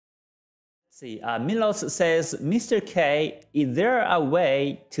See, Milos says, Mr. K, is there a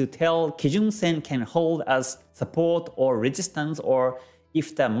way to tell Kijun Sen can hold as support or resistance, or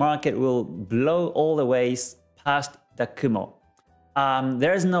if the market will blow all the ways past the Kumo?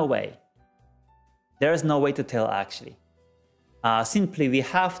 There is no way. There is no way to tell actually. Simply we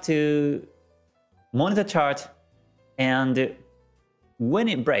have to monitor chart, and when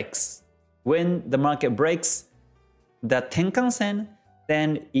it breaks, when the market breaks the Tenkan Sen,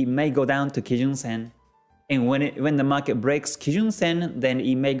 then it may go down to Kijun Sen, and when the market breaks Kijun Sen, then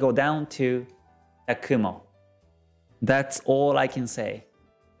it may go down to the Kumo. That's all I can say.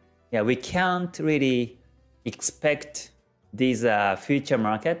 Yeah, we can't really expect these future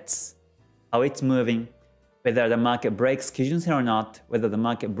markets, how it's moving, whether the market breaks Kijun Sen or not, whether the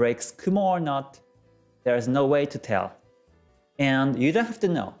market breaks Kumo or not. There is no way to tell. And you don't have to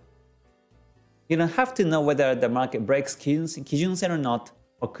know. You don't have to know whether the market breaks Kijun Sen or not,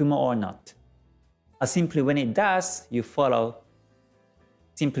 or Kumo or not. Simply when it does, you follow.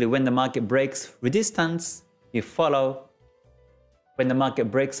 Simply when the market breaks resistance, you follow. When the market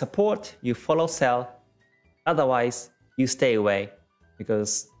breaks support, you follow sell. Otherwise, you stay away,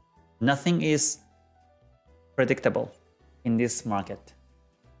 because nothing is predictable in this market.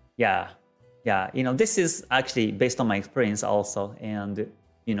 Yeah, this is actually based on my experience also, and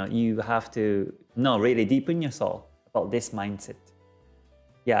you have to know really deep in your soul about this mindset.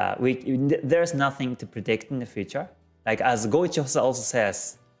 Yeah, there's nothing to predict in the future. Like as Goichi also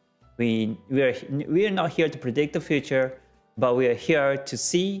says, we are not here to predict the future, but we are here to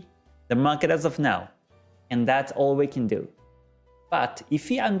see the market as of now, and that's all we can do. But if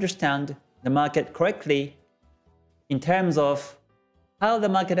we understand the market correctly in terms of how the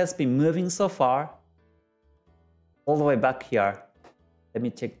market has been moving so far, all the way back here, let me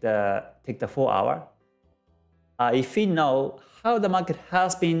take the 4 hour. If we know how the market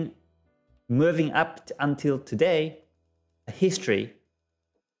has been moving up until today, the history,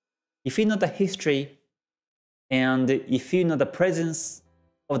 if you know the history, and if you know the presence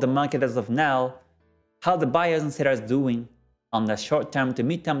of the market as of now, how the buyers and sellers doing on the short term to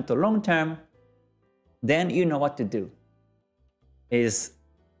mid term to long term, then you know what to do. Is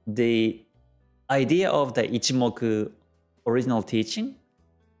the idea of the Ichimoku original teaching,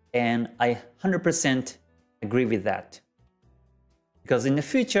 and I 100% agree with that. Because in the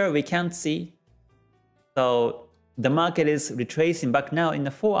future we can't see, so the market is retracing back now in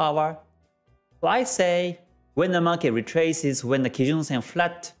the 4 hour. So I say when the market retraces, when the Kijun Sen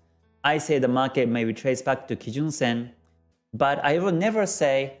flat, I say the market may retrace back to Kijun Sen, but I will never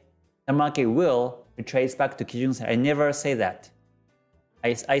say the market will retrace back to Kijun Sen. I never say that.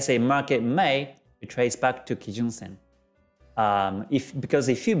 I say market may retrace back to Kijun Sen. Because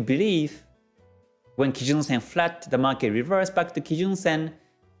if you believe when Kijun Sen flat, the market reverse back to Kijun Sen,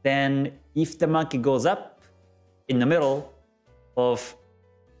 then if the market goes up in the middle of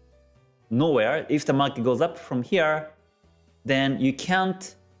nowhere, if the market goes up from here, then you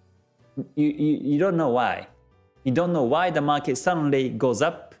can't, you don't know why. You don't know why the market suddenly goes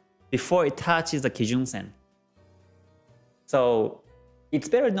up before it touches the Kijun Sen. So it's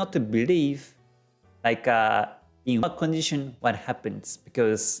better not to believe like in what condition what happens,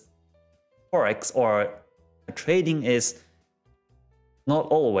 because Forex or trading is not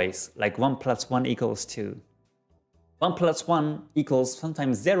always like 1 + 1 = 2. 1 + 1 equals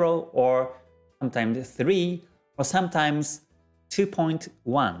sometimes 0, or sometimes 3, or sometimes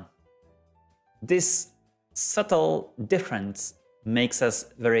 2.1. This subtle difference makes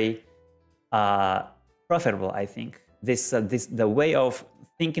us very profitable, I think. The way of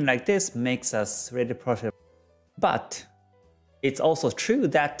thinking like this makes us really profitable. But it's also true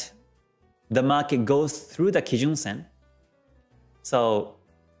that the market goes through the Kijun Sen. So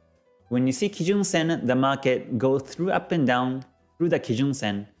when you see Kijun Sen, the market goes through up and down through the Kijun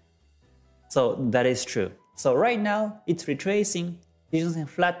Sen. So that is true. So right now it's retracing, Kijun Sen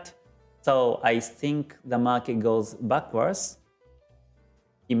flat. So I think the market goes backwards.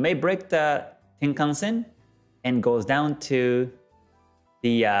 It may break the Tenkan Sen and goes down to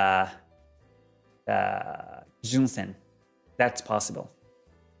the Kijun Sen. That's possible.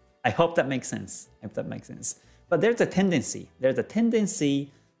 I hope that makes sense. But there's a tendency.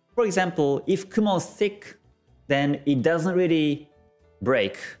 For example, if Kumo is thick, then it doesn't really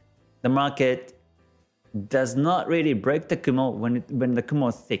break. The market does not really break the Kumo when the Kumo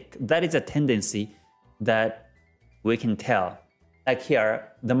is thick. That is a tendency that we can tell. Like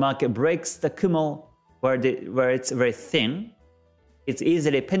here, the market breaks the Kumo where it's very thin. It's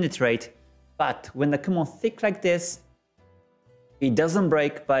easily penetrate. But when the Kumo is thick like this, it doesn't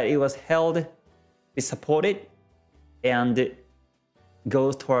break, but it was held, it's supported, and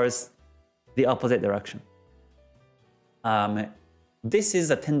goes towards the opposite direction. This is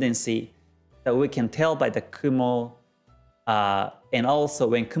a tendency that we can tell by the Kumo, and also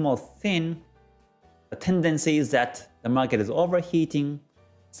when Kumo thin, the tendency is that the market is overheating,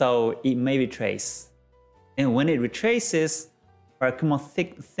 so it may retrace. And when it retraces, or Kumo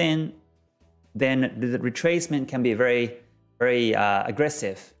thin, then the retracement can be very, very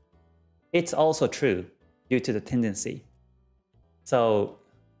aggressive. It's also true due to the tendency. So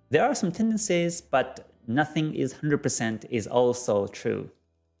there are some tendencies, but nothing is 100% is also true.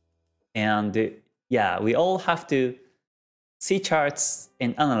 And yeah, we all have to see charts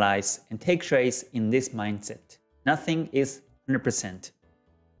and analyze and take trades in this mindset. Nothing is 100%.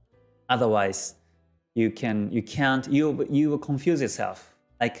 Otherwise, you will confuse yourself.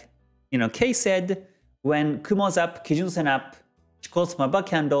 Like, Kei said, when Kumo's up, Kijun-sen up, Chikou bar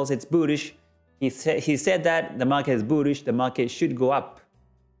candles, it's bullish. He said that the market is bullish, the market should go up.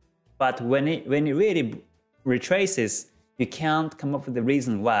 But when it really retraces, you can't come up with the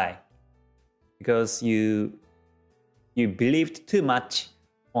reason why. Because you believed too much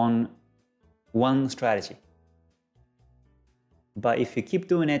on one strategy. But if you keep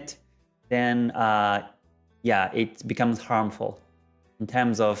doing it, then yeah, it becomes harmful in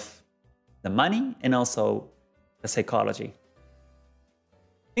terms of the money and also the psychology.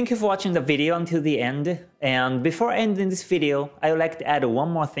 Thank you for watching the video until the end. And before ending this video, I would like to add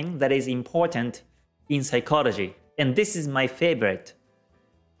one more thing that is important in psychology. And this is my favorite.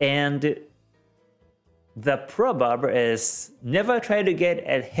 And the proverb is, never try to get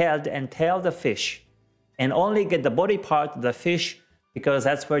a head and tail the fish, and only get the body part of the fish because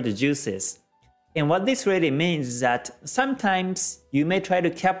that's where the juice is. And what this really means is that sometimes you may try to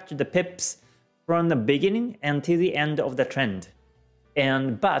capture the pips from the beginning until the end of the trend.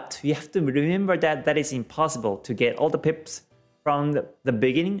 But you have to remember that that is impossible to get all the pips from the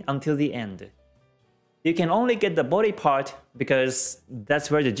beginning until the end. You can only get the body part because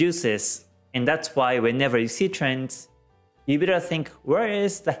that's where the juice is. And that's why whenever you see trends, you better think, where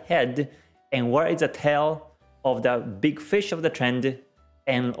is the head and where is the tail of the big fish of the trend,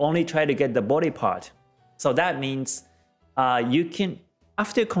 and only try to get the body part. So that means you can,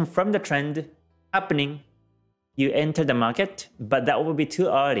 after you confirm the trend happening, you enter the market, but that will be too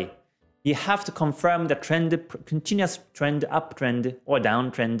early. You have to confirm the trend, continuous trend, uptrend or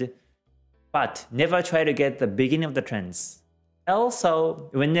downtrend, but never try to get the beginning of the trends. Also,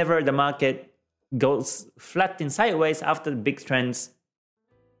 whenever the market goes flat and sideways after the big trends,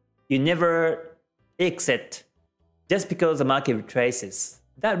 you never exit just because the market retraces.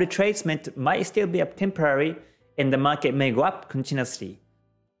 That retracement might still be temporary and the market may go up continuously.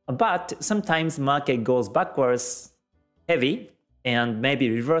 But sometimes the market goes backwards heavy and maybe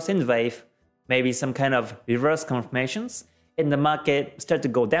reverse end wave, maybe some kind of reverse confirmations, and the market start to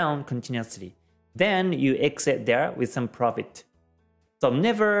go down continuously. Then you exit there with some profit. So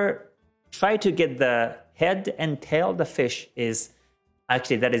never try to get the head and tail of the fish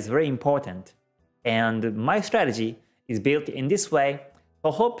that is very important. And my strategy is built in this way.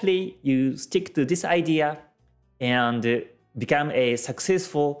 So hopefully you stick to this idea and become a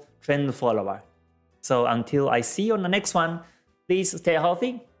successful trend follower. So until I see you on the next one, please stay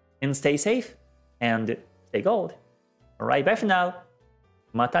healthy and stay safe and stay gold. Alright, bye for now.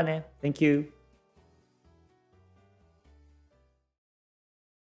 Mata ne. Thank you.